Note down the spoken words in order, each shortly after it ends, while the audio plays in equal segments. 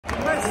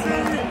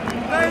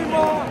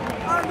Neymar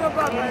and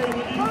Mbappe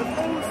have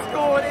all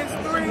scored. It's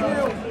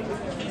 3-0.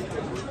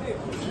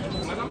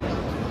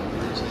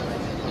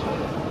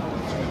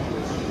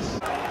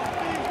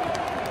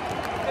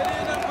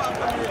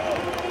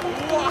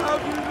 What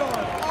have you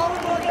done? Oh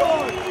my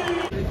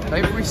God!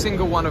 Every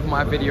single one of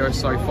my videos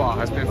so far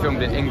has been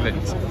filmed in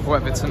England.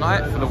 However,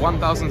 tonight, for the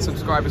 1,000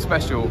 subscriber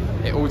special,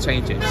 it all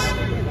changes.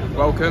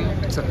 Welcome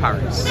to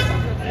Paris.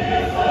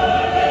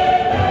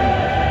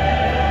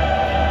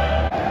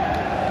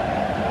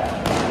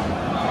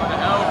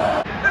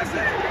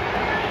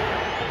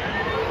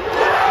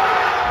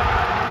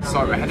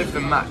 So ahead of the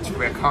match,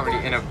 we're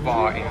currently in a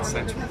bar in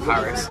central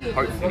Paris.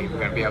 Hopefully we're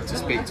going to be able to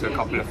speak to a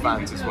couple of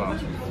fans as well.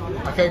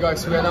 Okay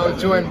guys, so we're now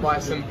joined by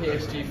some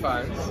PSG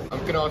fans. I'm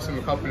going to ask them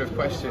a couple of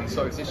questions.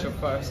 So is this your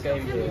first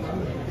game here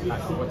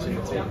after watching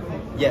the team?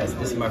 Yes,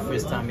 this is my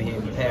first time here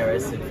in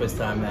Paris and first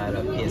time at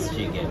a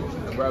PSG game.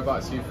 And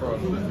whereabouts are you from?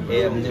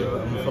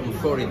 I'm from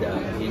Florida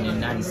in the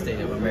United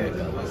States of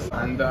America.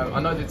 And I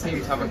know the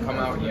teams haven't come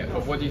out yet,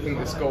 but what do you think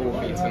the score will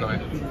be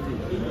tonight?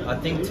 I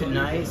think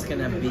tonight it's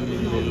going to be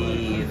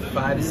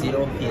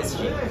 5-0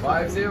 PSG.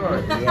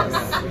 5-0? Yes.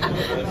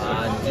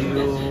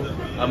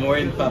 I'm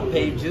wearing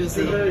Mbappe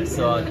jersey,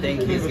 so I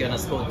think he's going to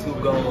score 2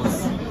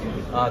 goals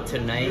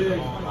tonight.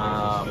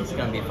 It's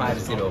going to be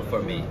 5-0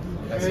 for me.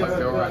 Let's hope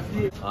you're right.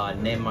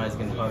 Neymar is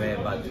going to have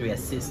about 3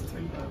 assists.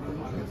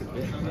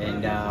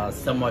 And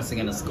someone's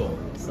going to score.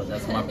 So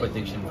that's my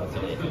prediction for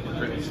today.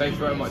 Brilliant. Thank you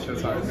very much for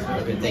your time.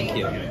 Okay, thank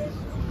you.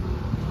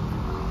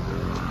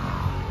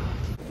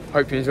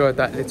 Hope you enjoyed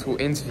that little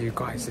interview,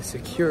 guys. The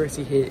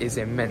security here is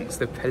immense.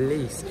 The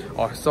police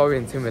are so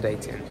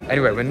intimidating.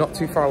 Anyway, we're not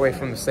too far away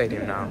from the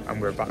stadium now, and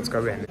we're about to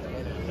go in.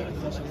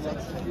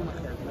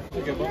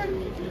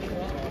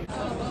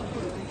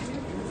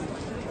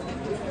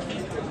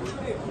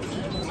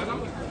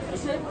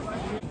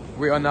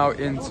 We are now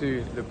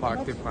into the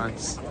Parc des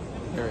Princes.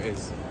 Here it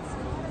is.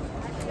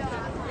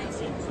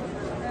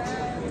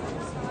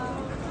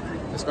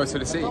 Let's go to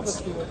the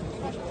seats.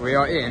 We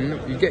are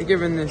in. You get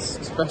given this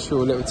special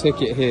little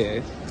ticket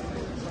here,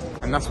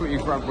 and that's what you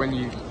grab when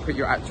you put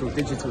your actual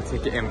digital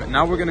ticket in. But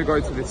now we're going to go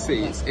to the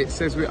seats. It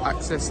says we're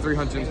access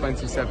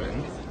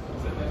 327.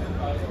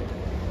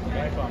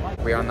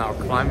 We are now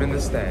climbing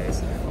the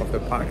stairs of the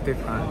Parc des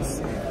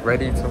Princes,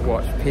 ready to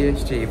watch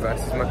PSG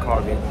versus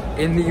Maccabi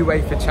in the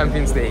UEFA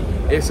Champions League.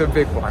 It's a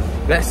big one.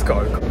 Let's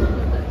go.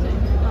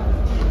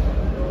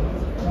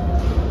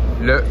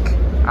 Look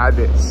at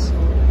this.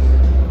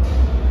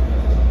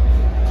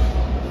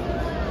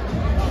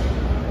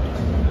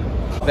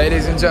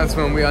 Ladies and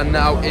gentlemen, we are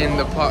now in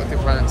the Parc des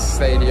Princes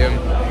stadium.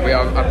 We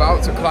are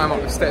about to climb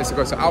up the stairs to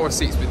go to our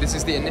seats, but this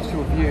is the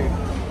initial view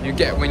you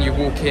get when you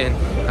walk in,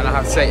 and I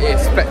have to say it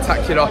is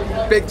spectacular.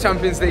 Big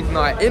Champions League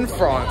night in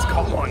France.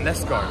 Come on,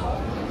 let's go.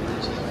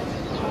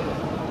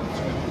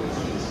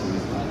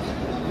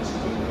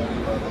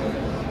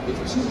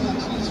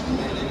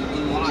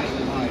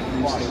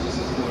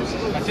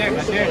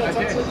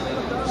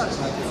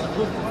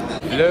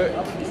 Look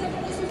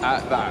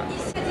at that.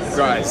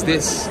 Guys,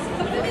 this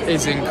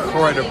is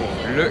incredible.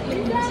 Look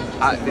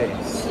at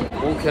this.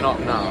 Walking up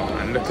now,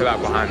 and look at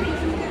that behind me.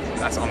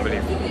 That's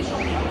unbelievable.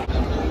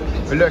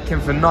 We're looking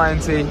for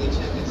 90.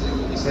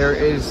 Here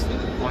it is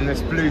on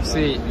this blue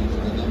seat.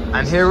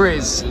 And here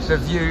is the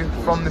view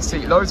from the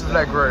seat. Loads of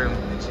leg room.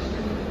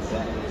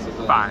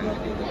 Bang.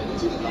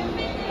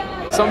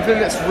 Something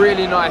that's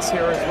really nice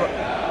here as well.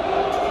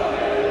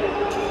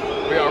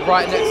 We are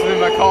right next to the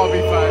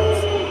Maccabi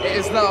fans. It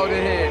is loud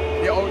in here.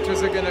 The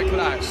ultras are going to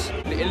clash.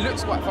 It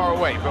looks quite far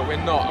away, but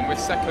we're not, and we're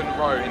second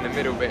row in the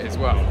middle bit as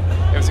well.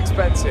 It was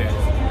expensive,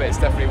 but it's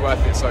definitely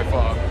worth it so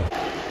far.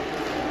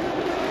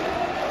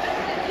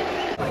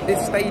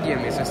 This stadium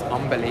is just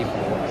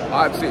unbelievable.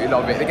 I absolutely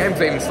love it. The game's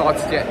not even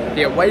started yet.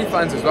 The away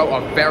fans as well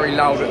are very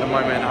loud at the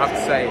moment, I have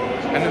to say.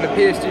 And then the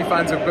PSG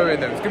fans are booing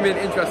them. It's going to be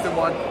an interesting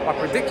one. My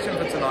prediction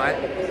for tonight,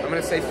 I'm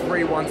going to say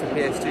 3-1 to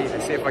PSG.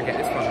 Let's see if I get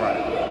this one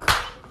right.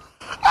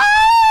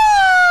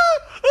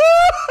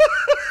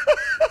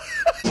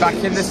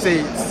 Back in the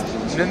seats.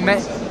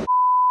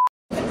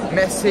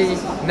 Messi,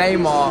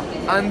 Neymar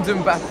and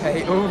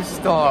Mbappe all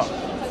start.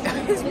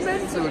 It's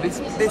mental.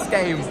 This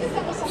game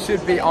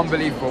should be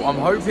unbelievable. I'm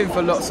hoping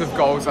for lots of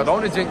goals. I don't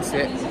want to jinx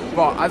it,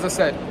 but as I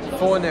said,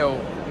 4-0,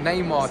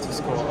 Neymar to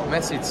score,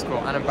 Messi to score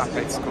and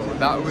Mbappe to score.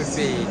 That would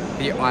be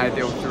the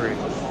ideal 3.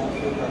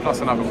 Plus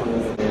another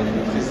one.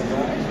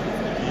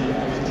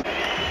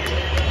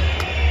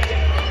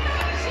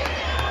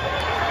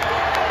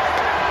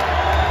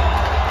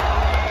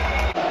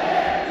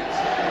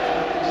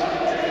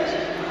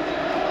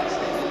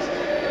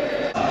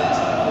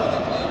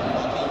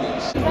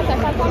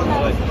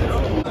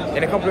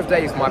 In a couple of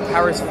days, my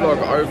Paris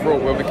vlog overall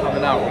will be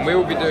coming out, and we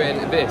will be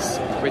doing this,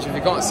 which if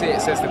you can't see,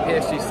 it says the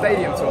PSG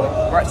Stadium Tour.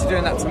 We're actually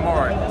doing that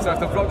tomorrow, so if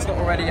the vlog's not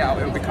already out,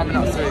 it will be coming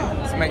out soon,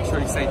 so make sure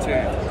you stay tuned.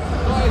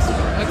 Guys,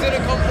 I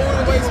didn't come all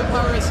the way to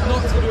Paris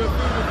not to do a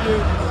food review,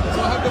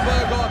 so I have the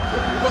burger,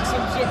 we've got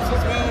some chips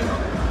as well.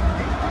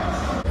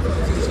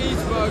 It's a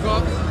cheeseburger,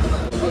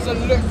 it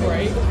doesn't look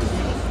great.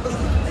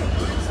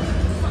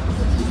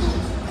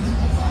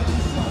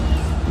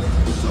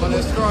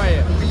 let's try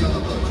it.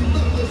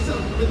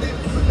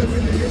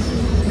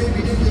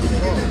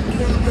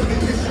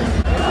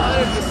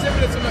 It's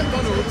similar to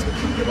McDonald's,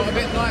 but a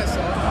bit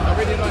nicer. I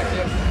really like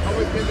it. I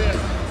would give it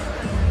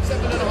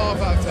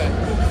 7.5 out of 10.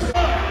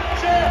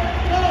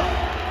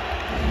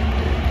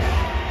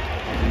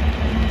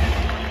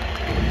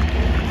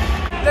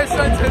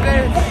 Listen to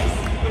this.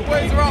 The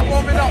boys are out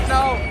warming up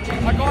now.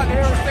 I can't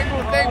hear a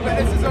single thing, but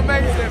this is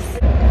amazing.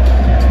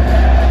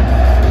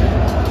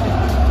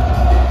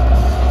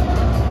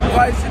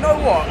 Guys, you know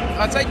what?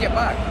 I take it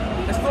back.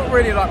 It's not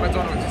really like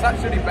McDonald's, it's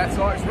actually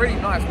better. It's really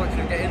nice once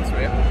you get into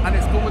it. And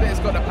it's cool that it's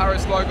got the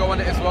Paris logo on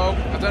it as well.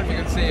 I don't know if you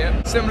can see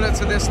it. Similar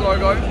to this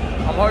logo.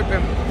 I'm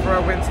hoping for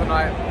a win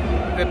tonight.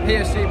 The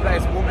PSG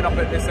players are warming up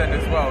at this end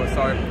as well.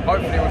 So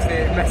hopefully we'll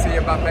see Messi,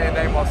 Mbappe and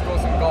Neymar score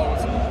some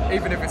goals,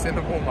 even if it's in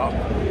the warm-up.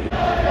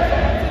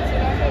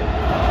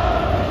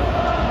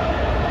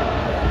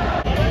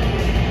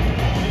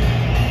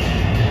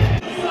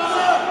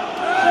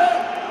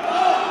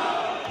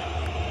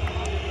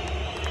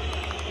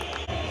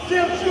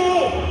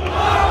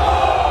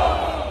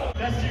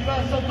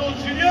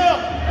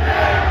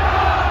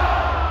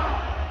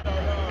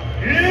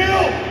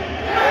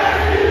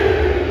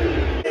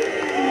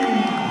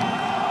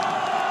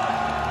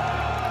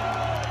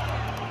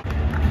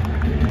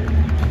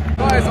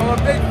 Guys, I'm a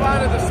big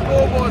fan of the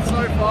scoreboard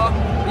so far.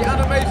 The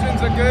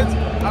animations are good.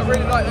 I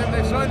really like them.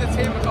 They've shown the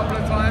team a couple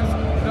of times.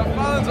 The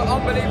fans are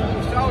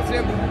unbelievable,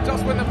 shouting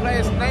just when the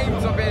players'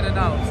 names are being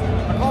announced.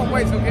 I can't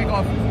wait till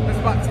kick-off. There's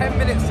about 10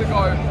 minutes to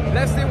go.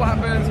 Let's see what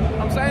happens.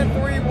 I'm saying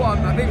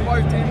 3-1. I think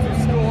both teams will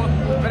score,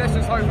 but let's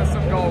just hope for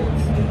some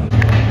goals.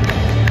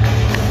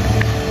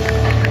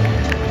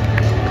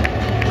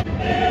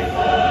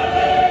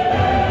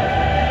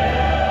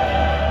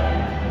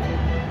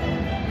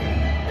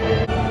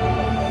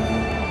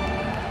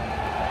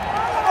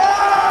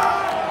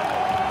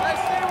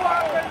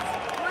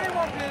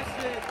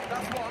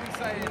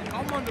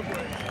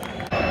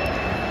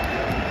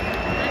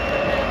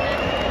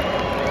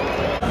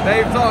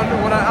 They've done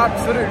what I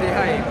absolutely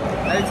hate.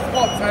 They've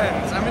swapped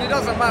ends. I mean, it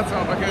doesn't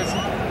matter because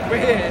we're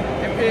here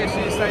in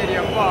PSG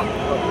Stadium, but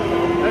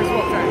they've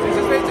swapped ends. It's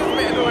just a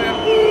bit annoying.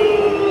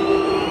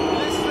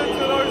 Listen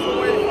to those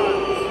away fans.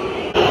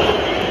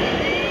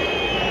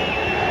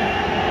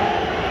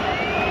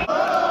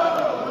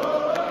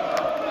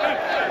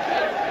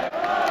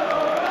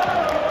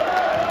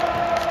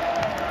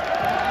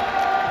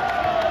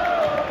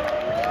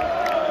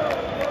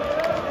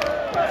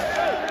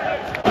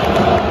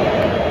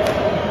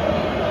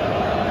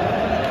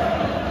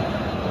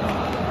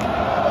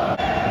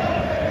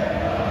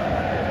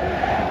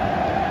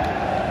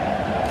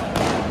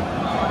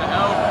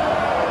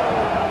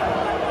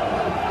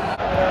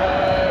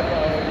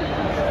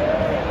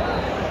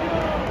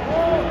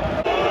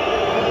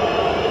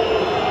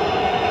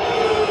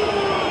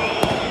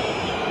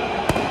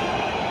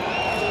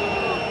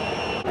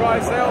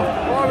 Guys, they're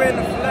throwing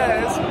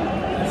flares,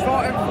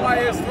 starting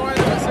players, throwing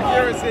them at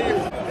security.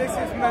 This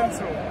is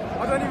mental.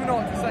 I don't even know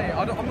what to say.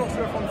 I'm not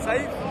sure if I'm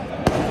safe.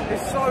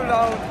 It's so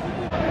loud.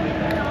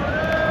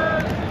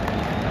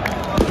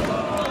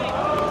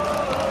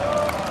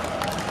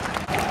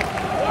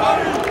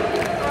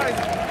 Guys,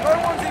 no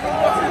one's even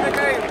watching the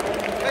game.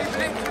 They've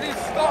literally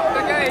stopped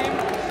the game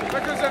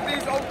because of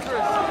these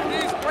ultras.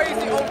 These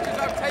crazy ultras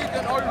have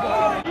taken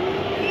over.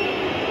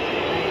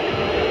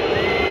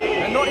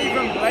 They're not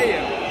even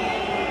playing.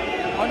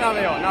 Oh, now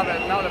they are. Now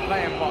they're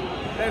playing, but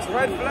there's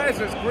red flares,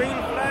 there's green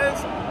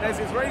flares, there's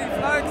Israeli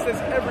flags, there's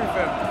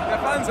everything. Their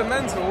fans are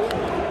mental,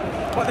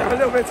 but they're a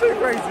little bit too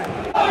crazy.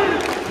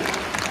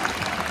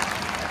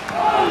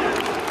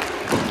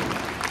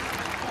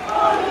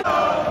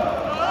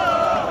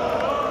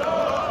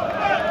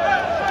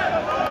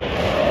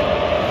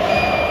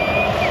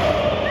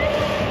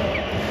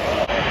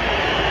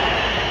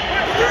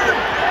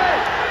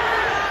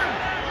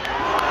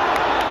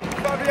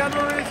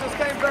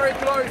 Very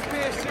close.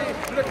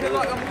 PSG looking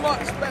like a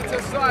much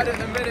better side at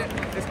the minute.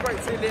 It's great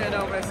to see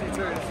Lionel Messi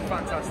too. This is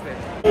fantastic.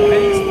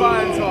 These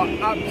fans are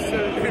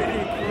absolutely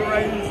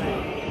crazy.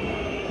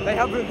 They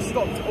haven't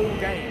stopped all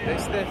game.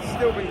 They've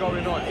still been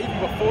going on. Even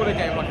before the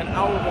game, like an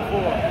hour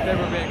before, they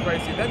were being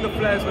crazy. Then the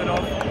flares went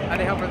off and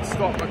they haven't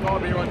stopped.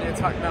 Maccabi are on the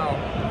attack now,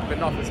 but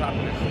nothing's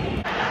happening.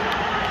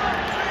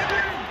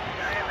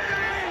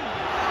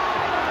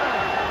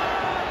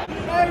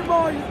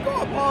 Neymar, you've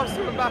got to pass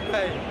to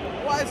Mbappe.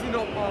 Why is he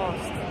not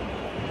passed?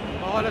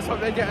 Oh, let's hope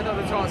they get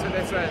another chance at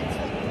this end.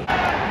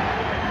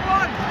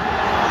 One!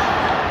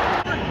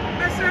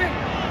 Messi!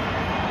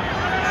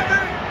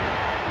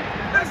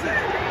 Messi!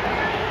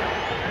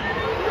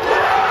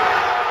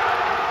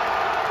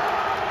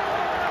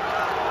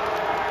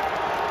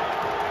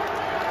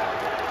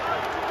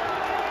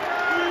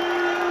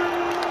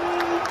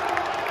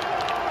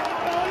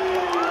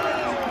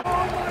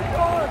 Oh my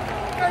God!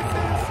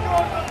 Messi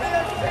scored for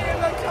PSG in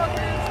the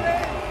Champions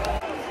League!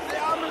 The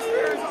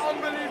atmosphere is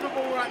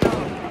unbelievable right now.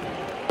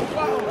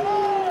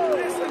 Wow,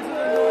 listen to the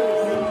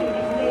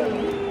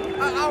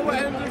noise. At our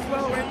end as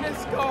well in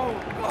this goal.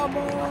 Come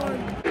on.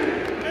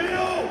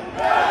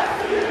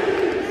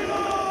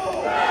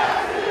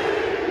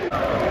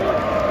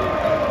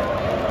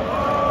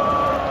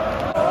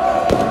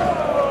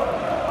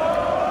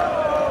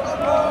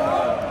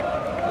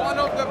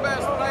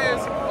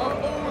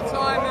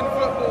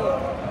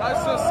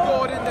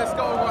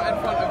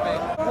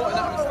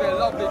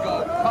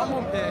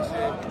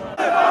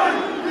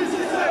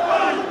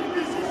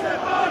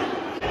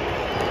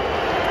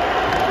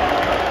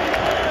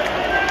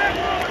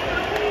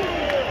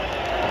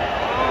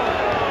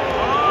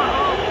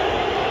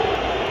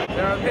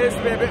 Appears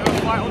to be a bit of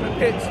a fight on the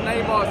pitch.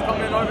 Neymar's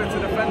coming over to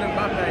defend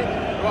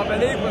Mbappe, who I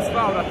believe was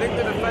fouled. I think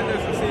the defenders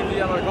received the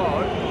yellow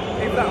card.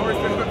 If that or it's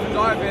been put for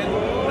diving.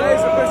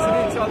 Players are pushing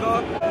each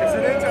other. It's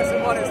an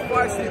interesting one. It's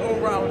spicy all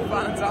round,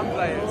 fans and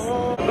players.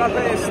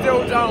 Mbappe is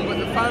still down, but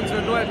the fans are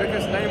annoyed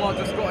because Neymar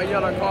just got a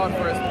yellow card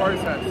for his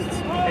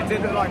protests. It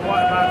did look like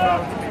quite a bad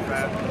foul, to be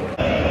fair.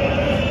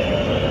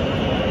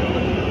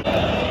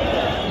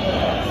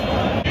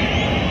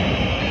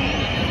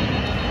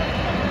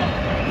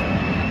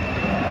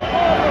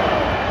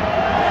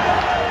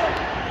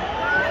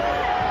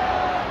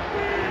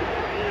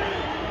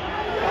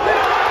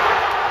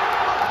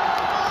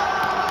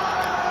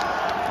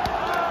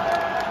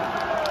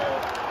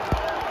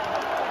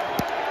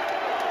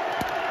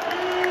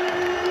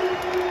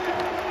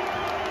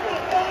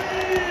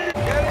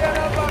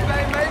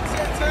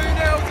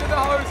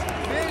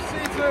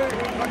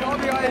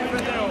 Maccabi Haifa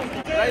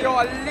 0. They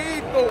are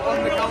lethal on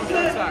the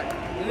counter-attack.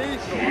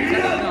 Lethal, I'm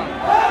telling you now.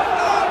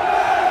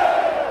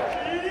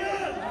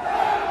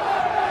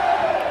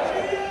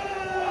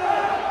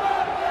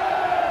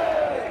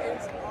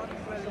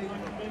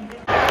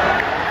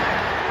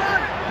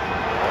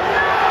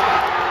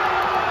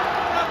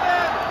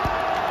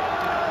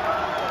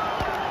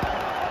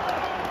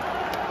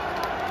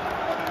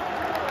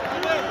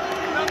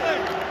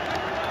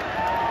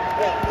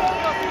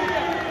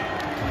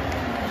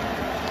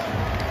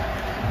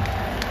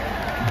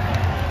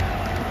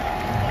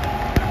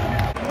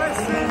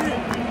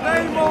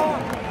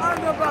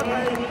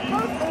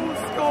 Both all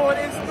scored.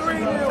 It's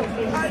 3-0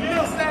 at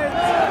this end.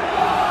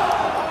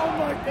 Oh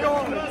my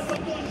God!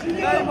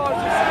 Neymar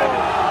just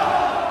scored.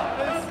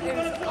 This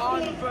is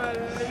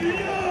unbelievable.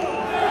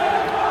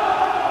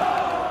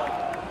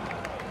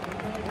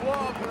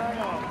 What a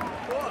player!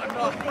 What a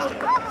knock!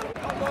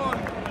 Come on!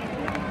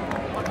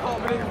 I can't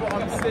believe what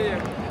I'm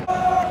seeing.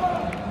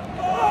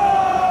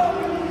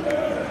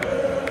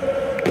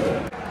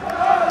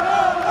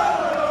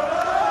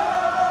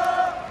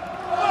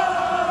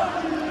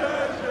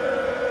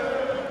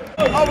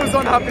 I was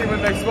unhappy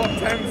when they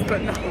swapped ends,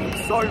 but now I'm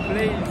so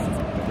pleased.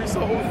 We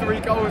saw all 3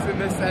 goals in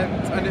this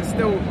end, and it's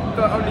still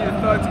only the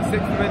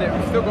 36th minute.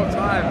 We've still got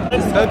time.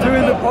 They're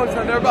doing the pods,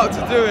 and they're about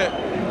to do it.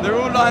 They're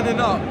all lining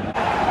up.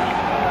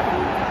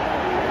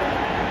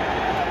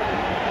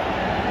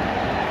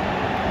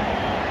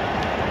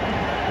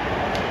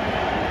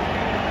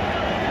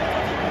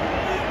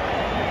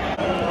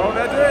 Well,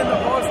 they're doing the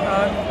pods,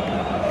 man.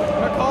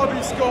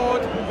 Maccabi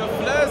scored. The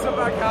flares are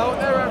back out.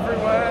 They're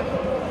everywhere.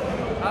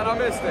 And I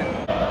missed it.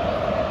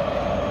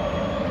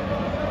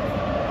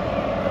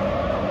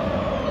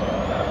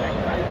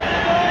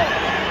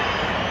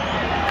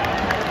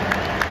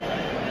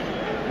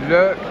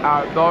 Look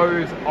at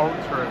those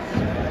ultras.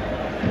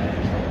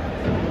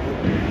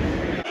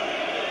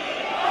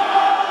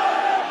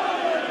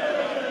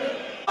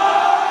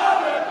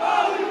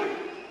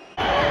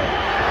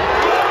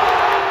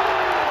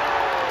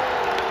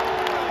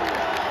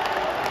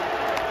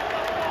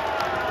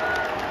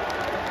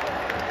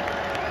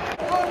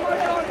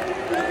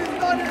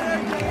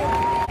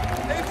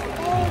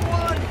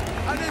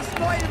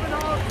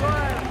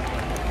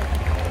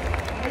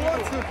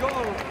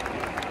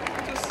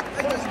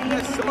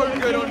 They're so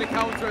good on the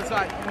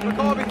counter-attack.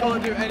 Maccabi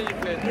can't do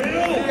anything.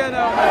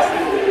 Lionel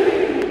Messi.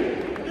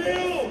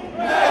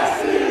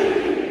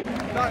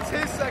 That's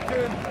his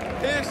second.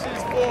 Here's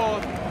his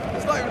fourth.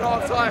 It's not even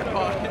half time,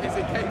 but is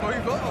it game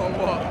over or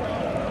what?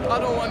 I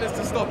don't want this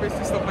to stop. It's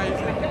just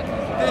amazing.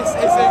 This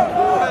is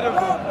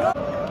incredible.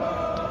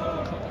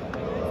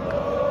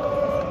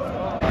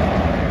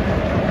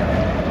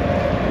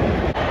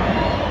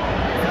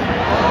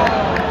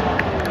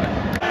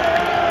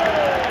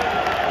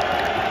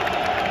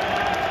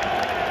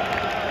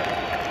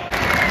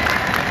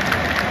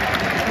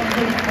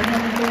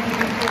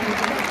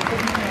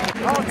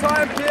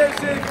 Half-time,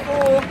 PSG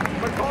 4,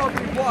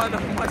 Maccabi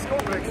 1. My score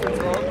prediction's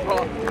wrong,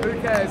 but who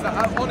cares?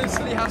 That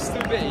honestly has to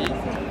be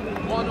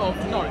one of,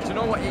 no, do you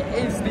know what? It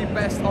is the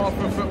best half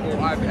of football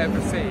I've ever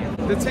seen.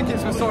 The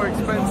tickets were so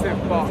expensive,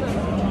 but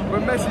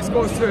when Messi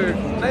scores 2,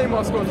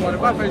 Neymar scores 1,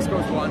 Mbappe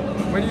scores 1,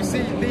 when you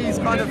see these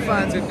kind of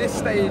fans in this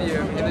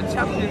stadium, in the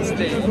Champions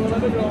League,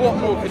 what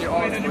more can you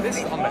ask for? This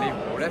is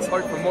unbelievable. Let's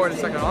hope for more in the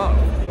second half.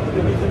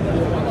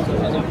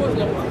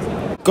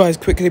 Guys,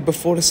 quickly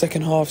before the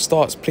second half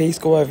starts, please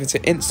go over to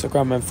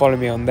Instagram and follow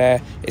me on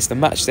there. It's the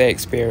Matchday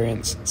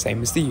experience,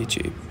 same as the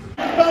YouTube.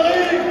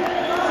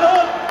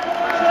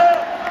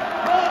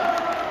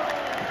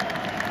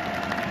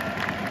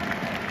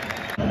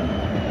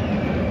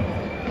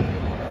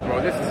 Well,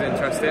 this is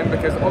interesting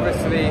because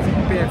obviously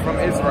being from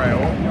Israel,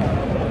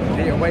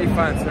 the away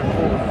fans have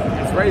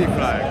brought Israeli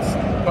flags,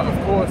 but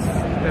of course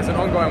there's an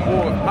ongoing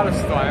war with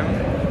Palestine,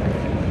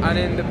 and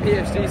in the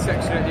PSG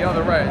section at the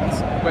other end,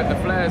 where the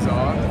flares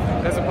are,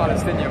 there's a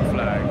Palestinian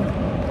flag,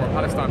 or a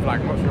Palestine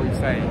flag, I'm not sure what you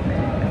say.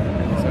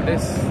 So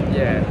this,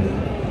 yeah,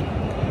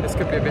 this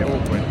could be a bit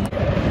awkward.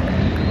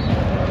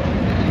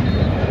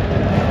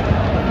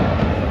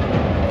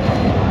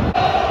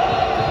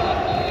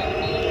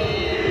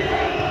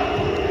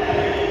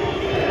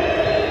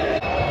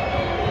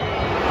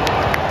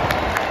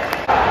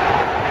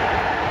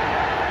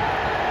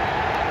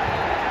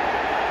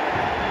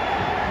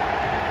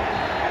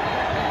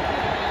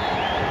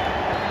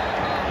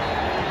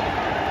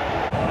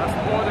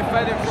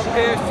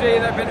 PSG,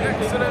 they've been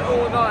excellent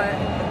all night,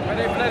 but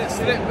they've let it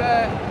slip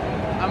there,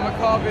 and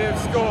Maccabi have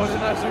scored,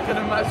 and as you can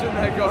imagine,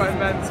 they're going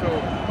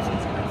mental.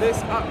 This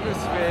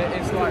atmosphere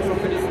is like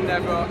something you've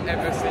never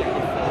ever seen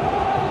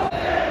before.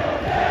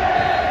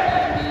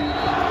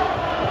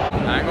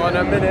 Hang on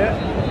a minute,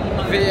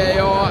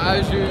 VAR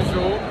as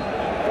usual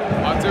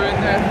are doing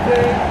their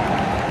thing,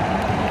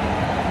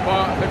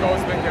 but the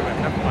goal's been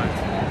given, never mind.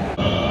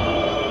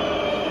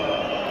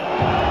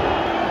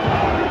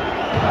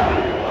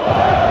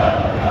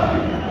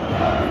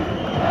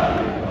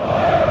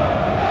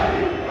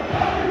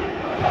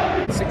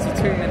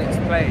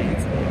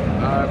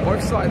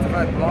 Both sides have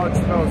had large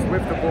spells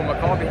with the ball.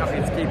 Maccabi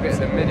happy to keep it at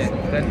the minute.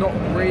 They're not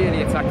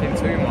really attacking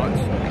too much,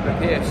 but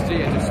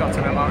PSG are just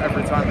shutting them out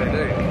every time they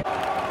do.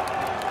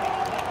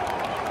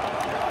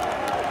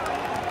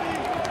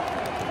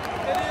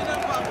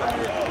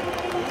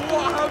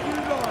 What have you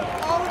done?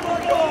 Oh my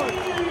god!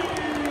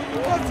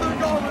 What a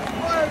goal! It's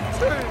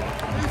 5-2!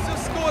 He's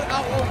just scored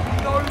out of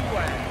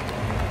nowhere.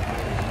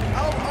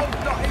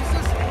 He's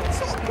just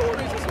top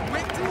corner, he's just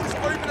whipped it, he's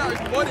opened out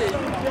his body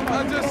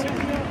and just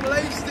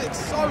placed it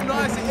so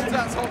nicely into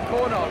that top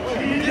corner.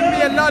 Give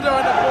me a ladder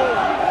and a ball.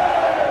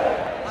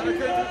 And I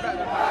couldn't do better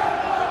than that.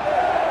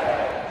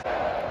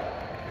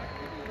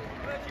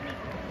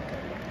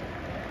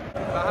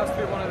 That has to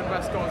be one of the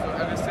best goals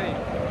I've ever seen.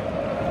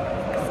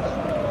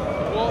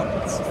 What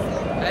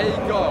a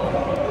goal.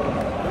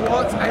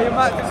 What a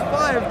match. It's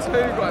 5-2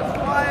 guys,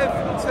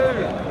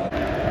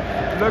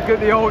 5-2. Look at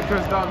the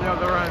ultras down the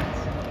other end.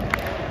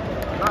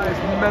 That is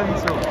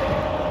mental.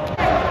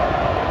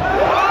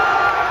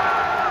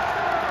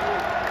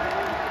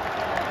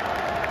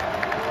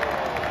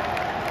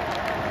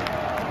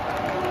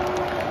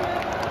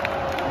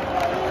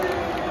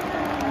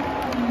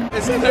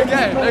 It's in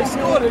again, they've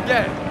scored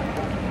again.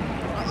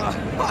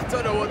 I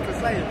don't know what to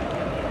say.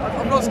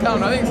 I've lost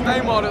count, I think it's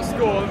Neymar that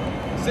scored,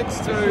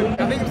 6-2.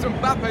 I think it was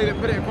Mbappe that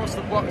put it across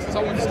the box and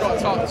someone just got a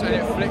touch and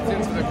it flicked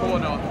into the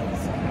corner.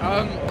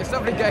 It's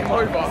definitely game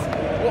over.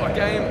 What a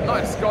game,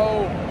 nice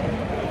goal.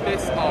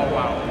 This, oh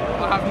wow,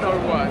 I have no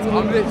words. I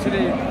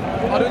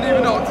don't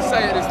even know what to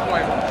say at this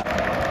point.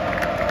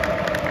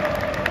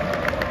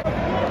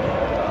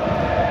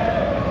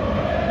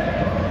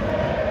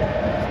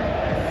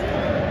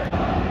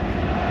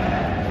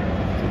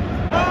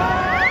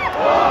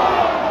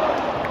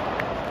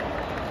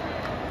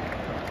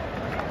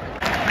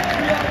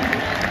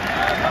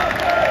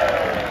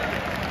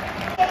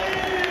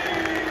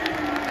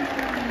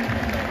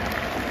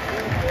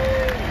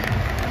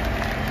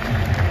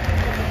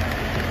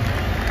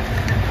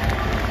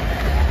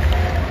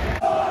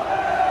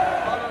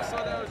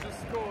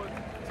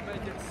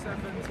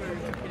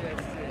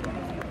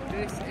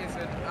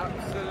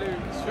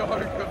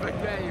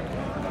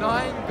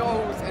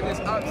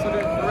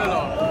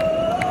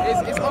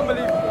 It's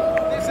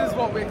unbelievable. This is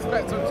what we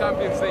expect on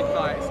Champions League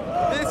nights.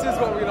 This is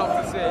what we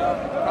love to see.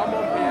 Come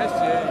on,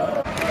 PSG.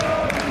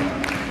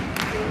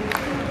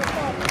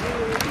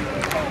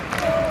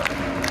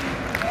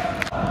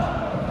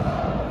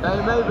 They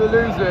may be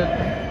losing,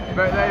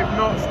 but they've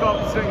not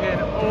stopped singing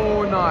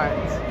all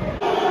night.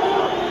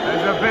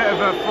 There's a bit of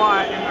a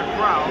fight in the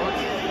crowd.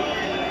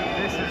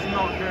 This is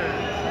not good.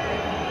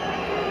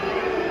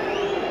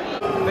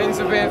 Things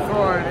are being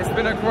thrown. It's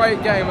been a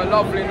great game, a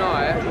lovely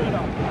night,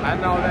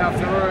 and now they have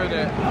to ruin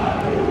it.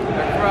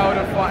 The crowd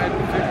are fighting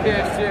between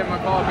PSG and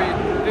Maccabi.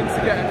 Things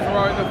are getting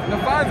thrown. The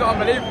fans are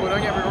unbelievable,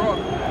 don't get me wrong.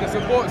 The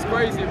support's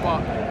crazy,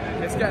 but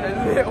it's getting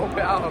a little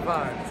bit out of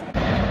hand.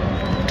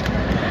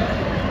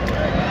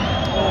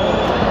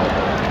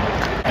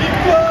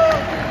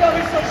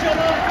 Paris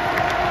Saint-Germain.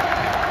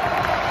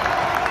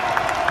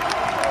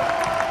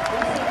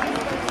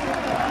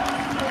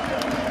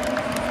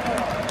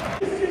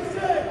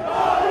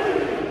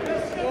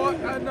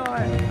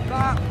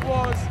 That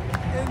was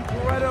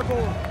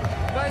incredible.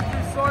 Thank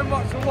you so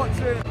much for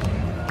watching.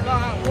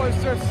 That was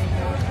just,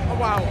 oh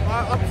wow,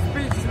 I'm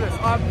speechless.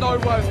 I have no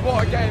words.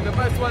 What a game. The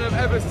best one I've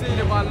ever seen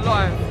in my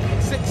life.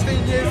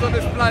 16 years on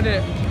this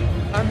planet,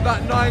 and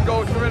that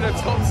 9-goal thriller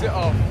tops it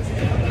off.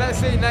 Let's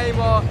see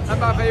Neymar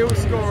and Mbappe all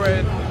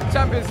scoring.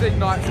 Champions League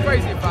nights,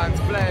 crazy fans,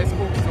 players,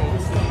 all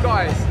sorts.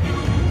 Guys,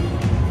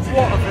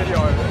 what a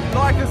video.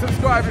 Like and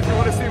subscribe if you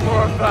want to see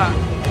more of that.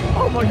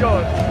 Oh my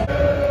god.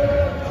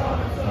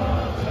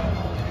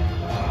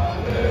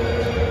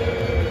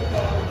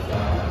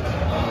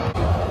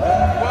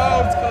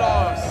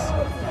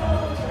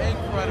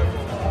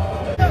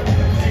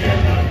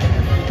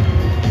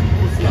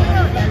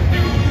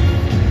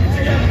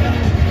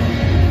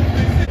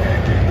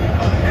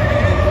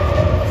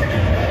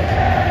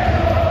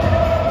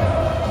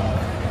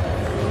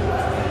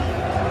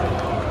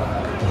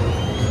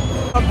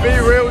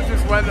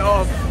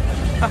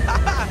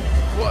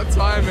 What a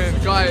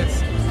timing,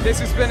 guys. This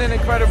has been an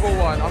incredible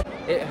one.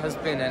 It has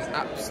been an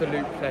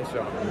absolute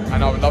pleasure,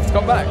 and I would love to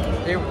come back.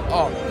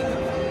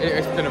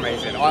 It's been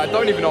amazing. I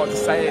don't even know what to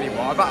say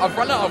anymore. I've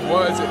run out of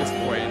words at this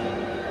point.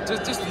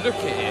 Just look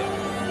at it.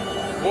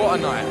 What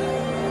a night.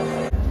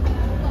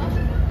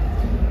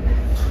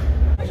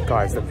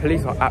 Guys, the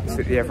police are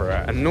absolutely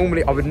everywhere, and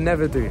normally I would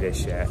never do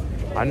this yet.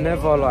 I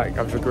never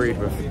I've agreed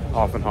with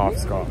half and half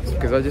scarves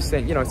because I just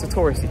think, you know, it's a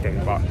touristy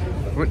thing. But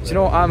do you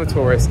know what? I'm a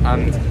tourist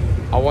and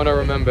I want to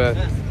remember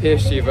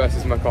PSG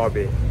versus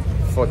Maccabi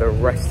for the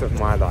rest of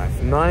my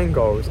life. 9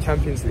 goals,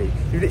 Champions League.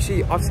 You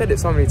literally, I've said it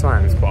so many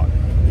times, but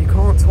you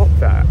can't top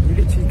that. You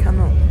literally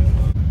cannot.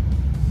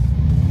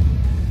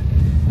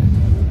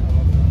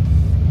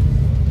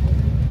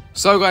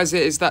 So guys,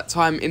 it is that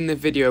time in the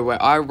video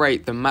where I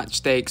rate the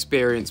match day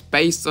experience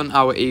based on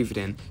our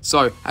evening.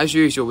 So as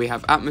usual, we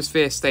have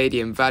atmosphere,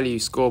 stadium, value,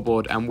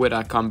 scoreboard, and would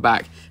I come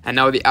back. And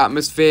now the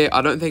atmosphere,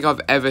 I don't think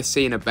I've ever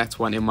seen a better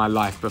one in my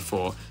life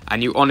before,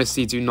 and you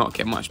honestly do not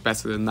get much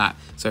better than that.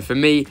 So for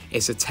me,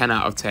 it's a 10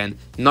 out of 10,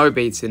 no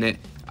beating it.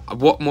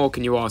 What more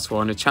can you ask for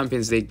on a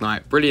Champions League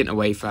night? Brilliant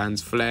away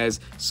fans, flares,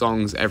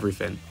 songs,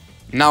 everything.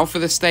 Now for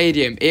the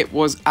stadium, it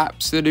was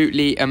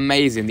absolutely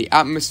amazing. The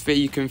atmosphere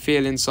you can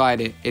feel inside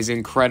it is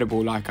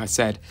incredible, like I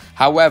said.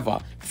 However,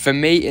 for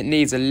me, it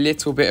needs a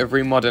little bit of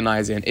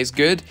remodernising. It's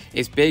good,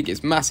 it's big,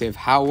 it's massive.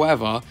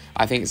 However,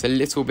 I think it's a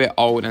little bit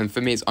old, and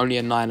for me, it's only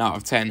a 9 out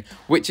of 10,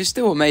 which is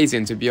still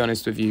amazing, to be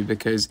honest with you,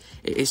 because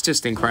it's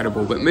just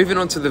incredible. But moving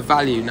on to the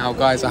value now,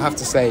 guys, I have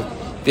to say,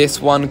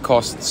 this one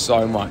cost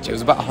so much. It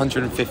was about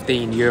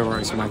 115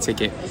 euros for my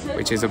ticket,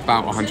 which is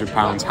about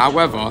 £100.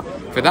 However,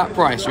 for that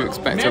price, you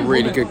expect a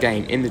really good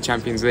game in the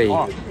Champions League.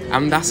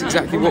 And that's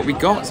exactly what we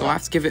got, so I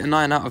have to give it a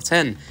 9 out of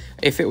 10.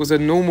 If it was a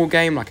normal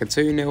game, like a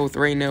 2-0,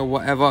 3-0,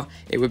 whatever,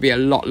 it would be a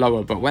lot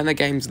lower. But when the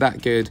game's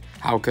that good,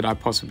 how could I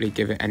possibly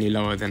give it any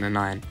lower than a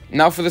 9?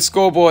 Now for the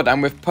scoreboard,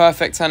 and with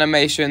perfect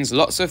animations,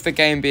 lots of the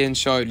game being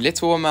showed,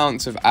 little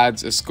amounts of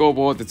ads, a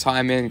scoreboard, the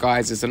timing,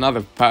 guys, is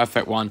another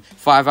perfect one.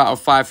 5 out of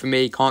 5 for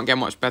me, can't get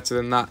much better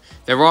than that.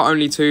 There are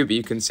only 2, but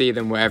you can see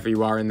them wherever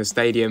you are in the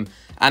stadium.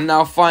 And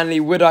now finally,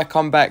 would I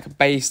come back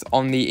based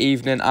on the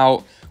evening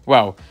out?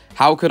 Well,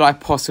 how could I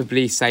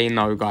possibly say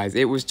no, guys?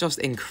 It was just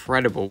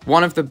incredible.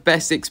 One of the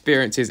best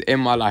experiences in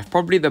my life.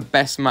 Probably the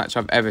best match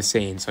I've ever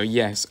seen. So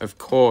yes, of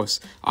course,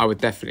 I would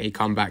definitely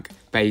come back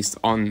based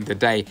on the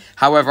day.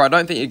 However, I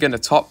don't think you're going to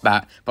top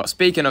that. But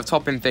speaking of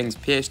topping things,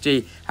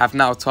 PSG have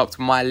now topped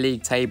my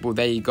league table.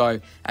 There you go.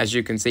 As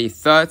you can see,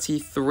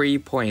 33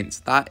 points.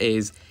 That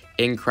is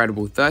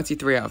incredible.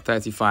 33 out of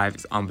 35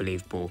 is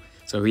unbelievable.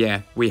 So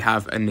yeah, we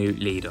have a new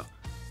leader.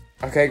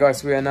 Okay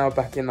guys, we are now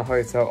back in the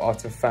hotel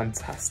after a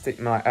fantastic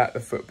night at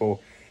the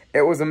football.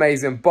 It was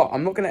amazing, but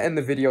I'm not going to end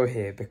the video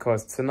here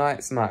because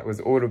tonight's night was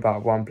all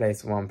about one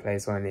place and one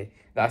place only.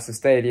 That's the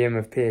stadium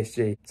of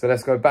PSG. So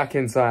let's go back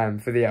in time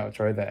for the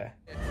outro there.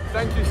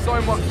 Thank you so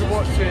much for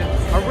watching.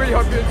 I really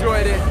hope you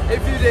enjoyed it.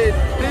 If you did,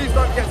 please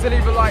don't forget to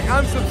leave a like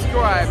and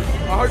subscribe.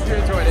 I hope you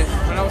enjoyed it,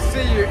 and I'll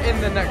see you in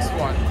the next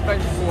one.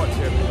 Thank you for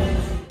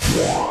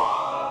watching.